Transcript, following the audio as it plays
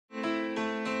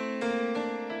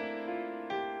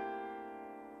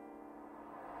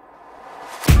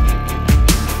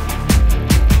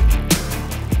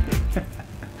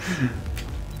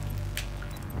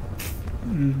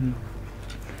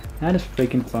That is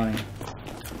freaking funny.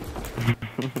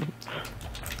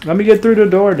 Let me get through the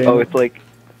door, dude. Oh, it's like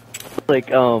play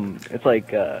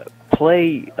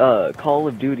Call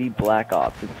of Duty Black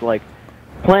Ops. It's like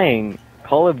playing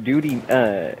Call of Duty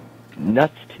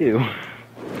Nuts 2.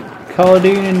 Call of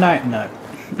Duty Night Nut.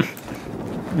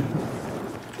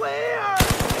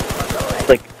 It's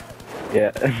like,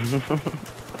 yeah.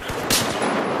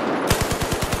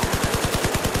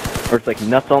 Or it's like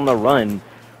Nuts on the Run.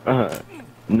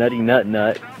 Nutty Nut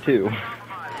Nut 2.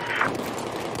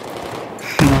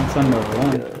 Nuts on the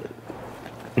Run.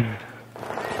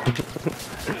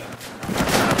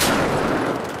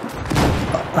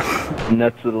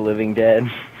 Nuts of the Living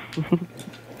Dead.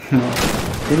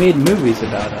 They made movies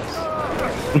about us.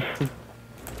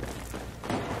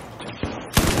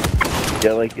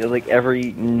 Yeah, like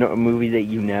every movie that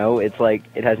you know, it's like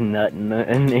it has nut in the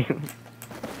name.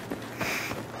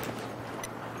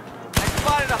 I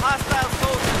spotted a hostile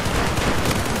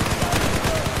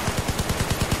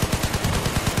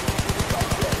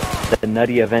soldier. The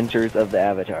Nutty Adventures of the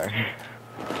Avatar.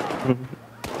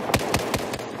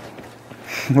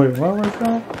 Wait, what was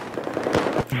that?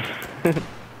 We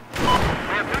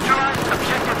have neutralized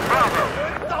objective Bravo.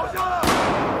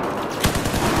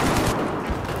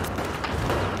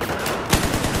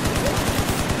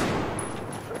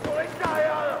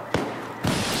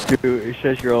 Dude, it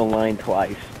says you're online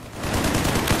twice.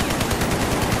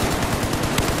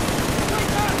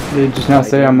 Did you just now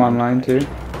say I'm online too?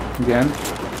 Again?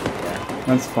 Yeah.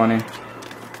 That's funny.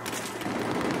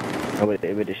 Oh, but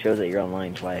it shows that you're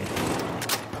online twice.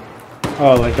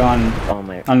 Oh, like on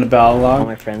the battle log? On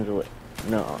my friends list.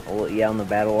 No, well, yeah, on the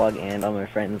battle log and on my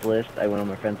friends list. I went on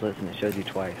my friends list and it shows you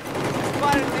twice.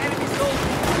 Spotted an enemy soldier.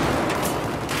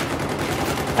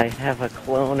 I have a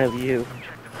clone of you.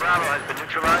 Bravo has been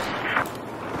neutralized.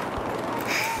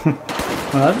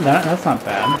 Well, that's not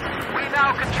bad. We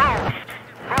now control.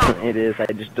 Bravo. It is. I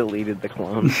just deleted the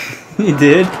clone. You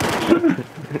did?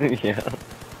 Yeah.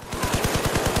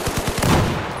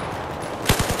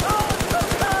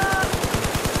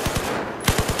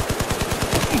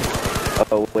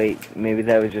 Oh wait, maybe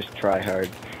that was just try hard.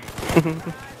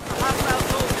 Hostile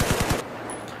soldier.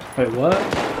 Wait, what?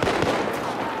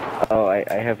 Oh, I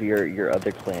have your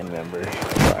other clan member.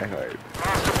 Try hard.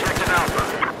 Lost objective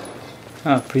Alpha.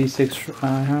 Oh, pre-6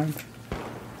 hard?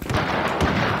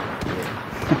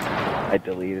 I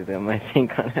deleted him, I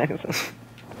think, on accident.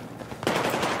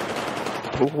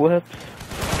 Whoops.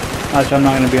 Actually, I'm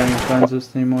not gonna be on your friends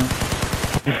list anymore.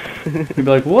 You'd be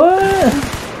like, what?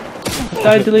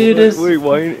 I deleted his Wait,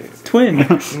 why? twin.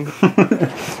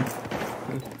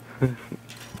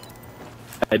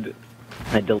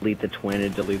 I delete the twin,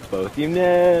 it deletes both. You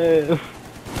know.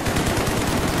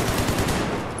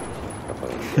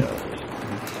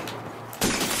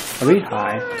 Are we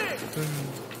high?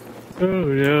 Oh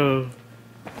no.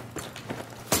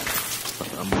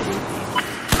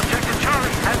 Objective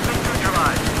Charlie has been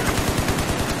neutralized.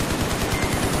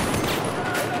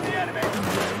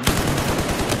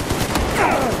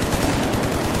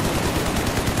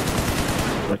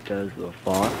 What does the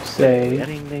fox Say.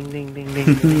 Ding ding ding ding ding.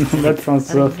 That sounds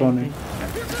so funny.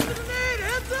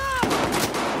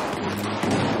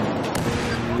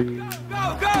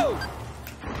 Go, go!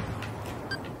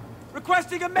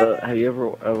 Requesting a minute. Have you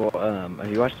ever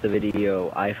have you watched the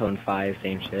video iPhone 5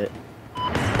 same shit?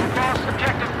 Lost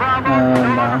objective Bravo.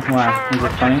 No. Why? Is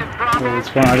it funny? Or it's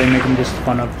fun? Are they making just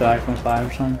fun of the iPhone 5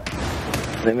 or something?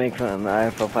 They make fun of the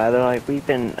iPhone 5. They're like,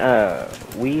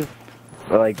 we've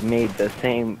like made the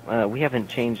same. We haven't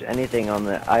changed anything on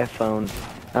the iPhone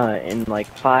in like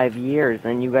 5 years,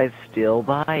 and you guys still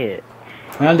buy it.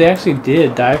 Well, they actually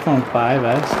did. The iPhone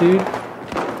 5S, dude.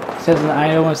 It says an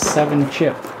iOS 7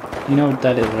 chip. You know what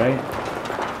that is, right?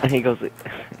 And he goes,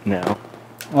 no.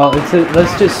 Well,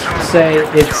 let's just say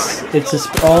it's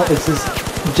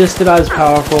just about as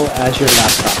powerful as your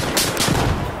laptop.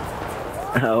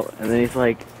 Oh, and then he's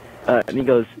like, and he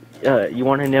goes, you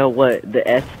want to know what the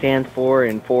S stands for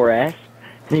in 4S?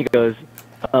 And he goes,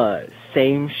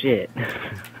 same shit.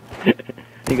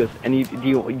 He goes, and do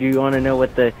you want to know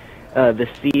what the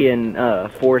C in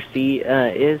 4C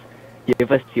is?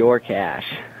 Give us your cash.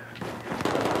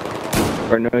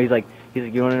 Or no, he's like,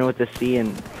 you want to know what the C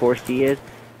in 4C is?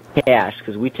 Cash,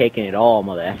 because we taking it all,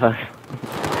 motherfucker.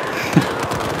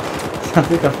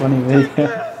 Sounds like a funny video.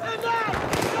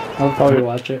 I'll probably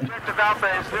watch it.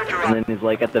 And then he's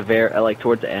like at the like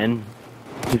towards the end,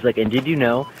 he's like, and did you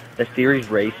know the Siri's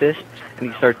racist?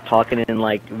 And he starts talking in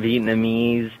like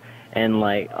Vietnamese and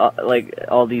like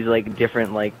all these like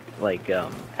different like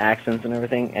accents and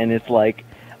everything. And it's like,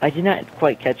 I did not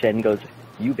quite catch it. And he goes,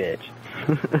 you bitch.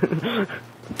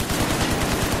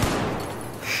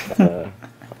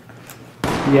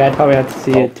 Yeah, I'd probably have to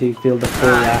see it to feel the full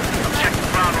laugh.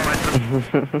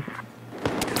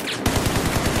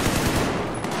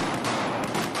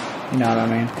 You know what I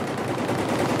mean?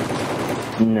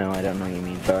 No, I don't know what you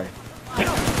mean, sorry.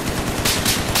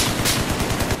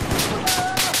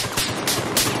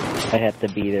 I have to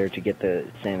be there to get the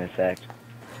same effect.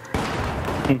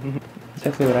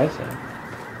 Exactly what I said.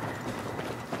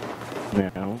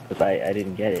 No, because I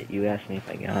didn't get it. You asked me if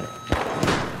I got it.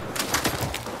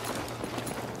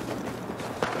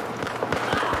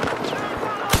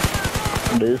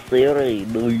 The Siri,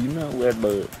 do you know where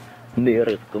the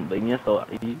nearest convenience store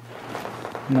is?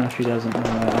 No, she doesn't know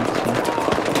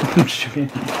that. I'm just joking.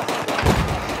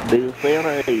 The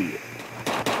Siri.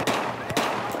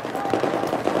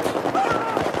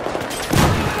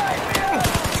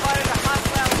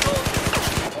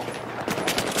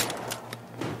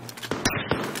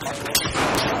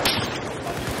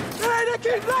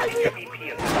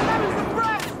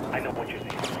 I know what you're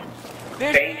saying.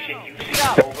 Same shit you see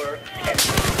over and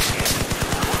over.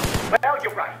 Well,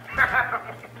 you're right.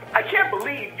 I can't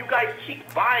believe you guys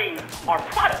keep buying our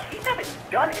products. We haven't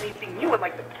done anything new in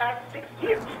like the past 6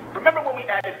 years. Remember when we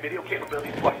added video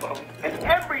capabilities to our phones? And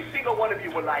every single one of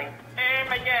you were like, oh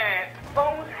my god,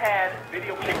 phones had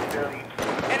video capabilities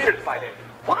years by then.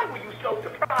 Why were you so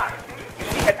surprised? You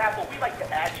see, at Apple, we like to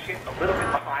add shit a little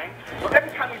bit behind. So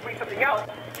every time we bring something out,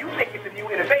 you think it's a new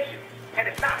innovation. And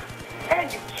it's not.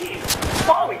 And you keep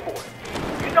falling for it.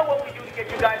 You know what we do to get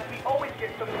you guys? We always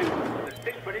get some news with a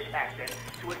thick British accent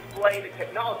to explain the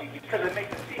technology because it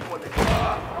makes it seem more than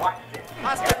watch this.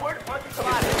 Edward, why don't you come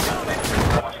out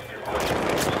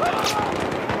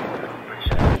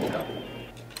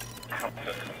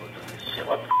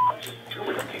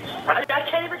I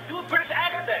can't even do a British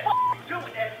accent. Do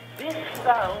it. This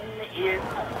phone is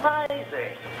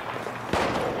amazing.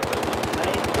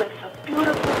 Made with a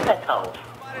beautiful metal.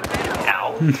 Now,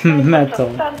 Metal.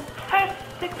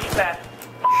 fantastic stuff.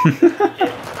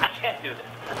 I can't do this.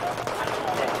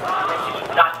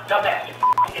 Not dumbass, you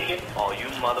idiot. Oh, you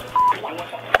motherfucker.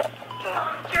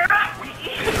 We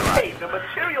even paid the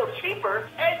material cheaper,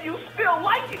 and you still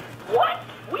like it. What?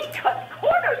 We cut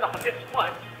corners on this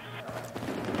one.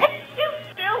 And you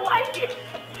still like it.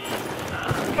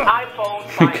 iPhone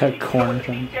 5G. Cut corners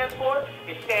on. Stands for?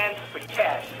 It stands for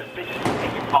cash. The bitches will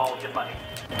take all your money.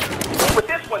 With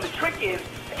this one, the trick is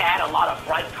to add a lot of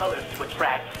bright colors to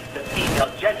attract the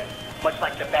female gender, much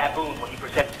like the baboon when he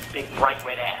presents his big bright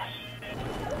red ass.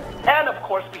 And of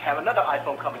course, we have another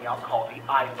iPhone coming out called the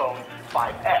iPhone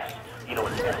 5S. You know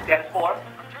what the S stands for?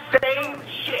 Same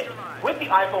shit. With the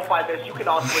iPhone 5S, you can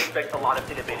also expect a lot of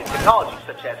innovative technology,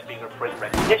 such as fingerprint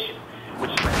recognition,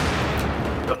 which is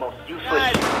the most useless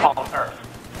shit on Earth.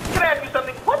 Can I ask you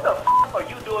something? What the f*** are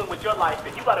you doing with your life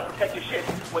that you gotta protect your shit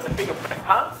with a fingerprint,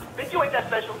 huh? Bitch, you ain't that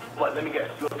special. What, let me guess.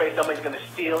 You afraid somebody's gonna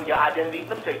steal your identity?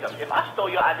 Let me tell you something. If I stole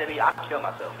your identity, I'd kill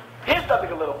myself. Here's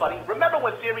something a little funny. Remember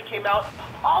when Siri came out?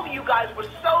 All of you guys were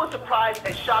so surprised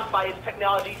and shocked by its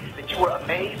technology that you were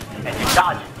amazed and you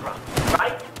dodged it from,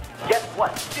 right? Guess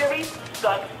what? Siri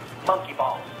sucks monkey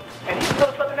balls. And here's a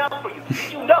little something else for you.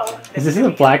 Did you know that Is this a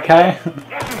black guy?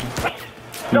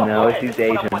 No, it's East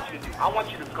Asian. I want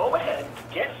you to go ahead,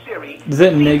 get Siri. Is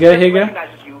it nigga higa?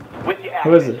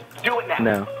 Who is it? Do it now.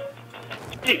 No.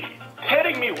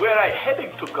 Telling me where I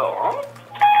heading to go, huh?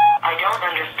 I don't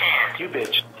understand. You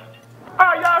bitch.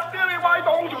 Yeah, Siri, why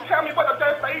don't you tell me what the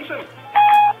destination?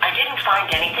 I didn't find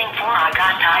anything for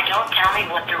Vodka. Don't tell me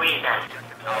what the reason.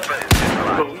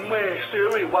 Oh man,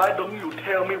 Siri, why don't you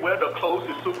tell me where the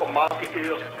closest supermarket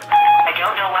is? I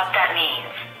don't know what that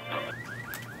means.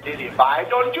 Diddy, why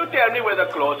don't you tell me where the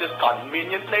closest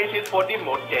convenient place is for the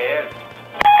motel?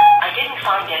 I didn't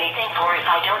find anything for if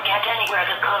I don't get anywhere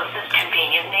the closest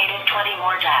convenient native 20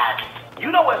 more dad. You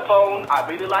know what phone I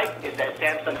really like is that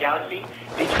Samsung Galaxy.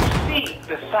 Did you see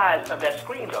the size of that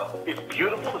screen though? It's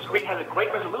beautiful, the screen has a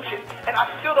great resolution, and I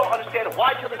still don't understand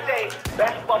why to this day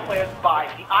basketball players buy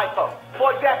the iPhone.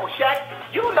 For example, Shaq,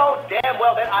 you know damn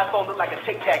well that iPhone looked like a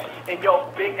Tic Tac in your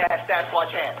big ass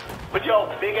Sasquatch hand. With your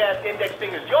big ass index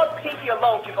fingers, your pinky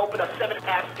alone can open up 7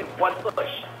 apps in one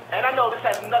push. And I know this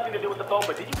has nothing to do with the phone,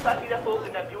 but did you guys see that fool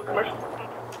in that Buick commercial?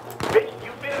 Bitch,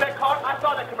 you been in that car? I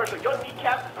saw that commercial. Your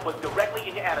kneecap was directly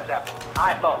in your Adam's apple.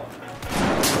 iPhone.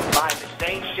 Buying the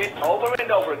same shit over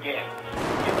and over again.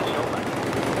 Give us your money.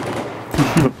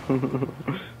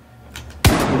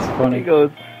 It's funny. He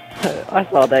goes, I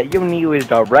saw that. Your knee was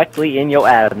directly in your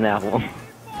Adam's apple.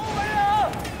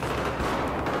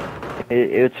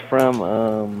 It's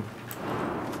from,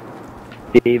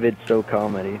 David So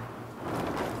Comedy.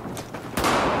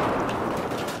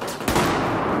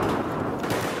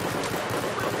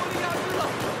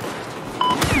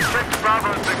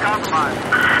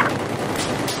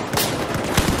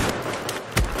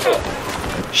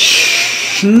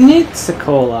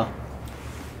 Schnitzicola.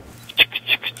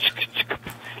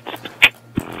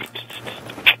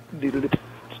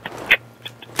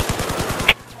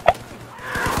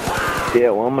 Yeah,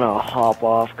 well, I'm gonna hop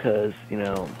off because, you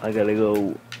know, I gotta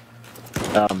go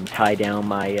tie down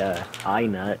my eye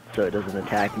nut so it doesn't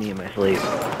attack me in my sleep.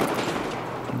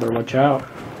 Better watch out.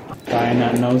 Guy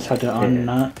nut knows how to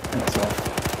unnut. That's all.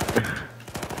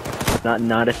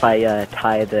 Not if I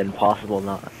tie the impossible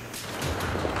knot.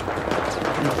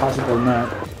 Impossible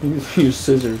nut. Use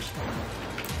scissors.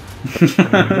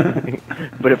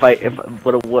 But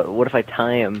what if I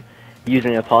tie him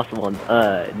using a possible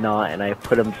knot and I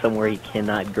put him somewhere he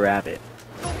cannot grab it?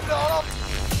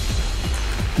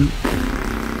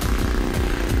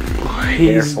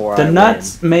 The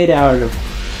nut's made out of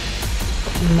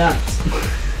nuts.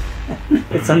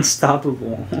 It's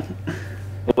unstoppable.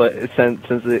 But since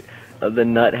the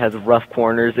nut has rough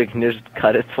corners, it can just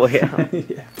cut its way out.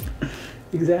 Yeah,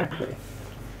 exactly.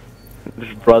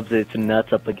 Just rubs its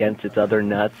nuts up against its other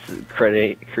nuts,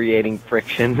 creating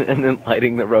friction, and then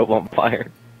lighting the rope on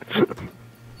fire.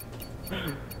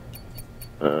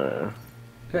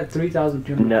 Got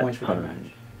 3,200 points for that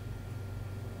match.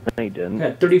 No, you didn't.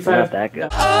 Got 35. Not that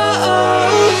good.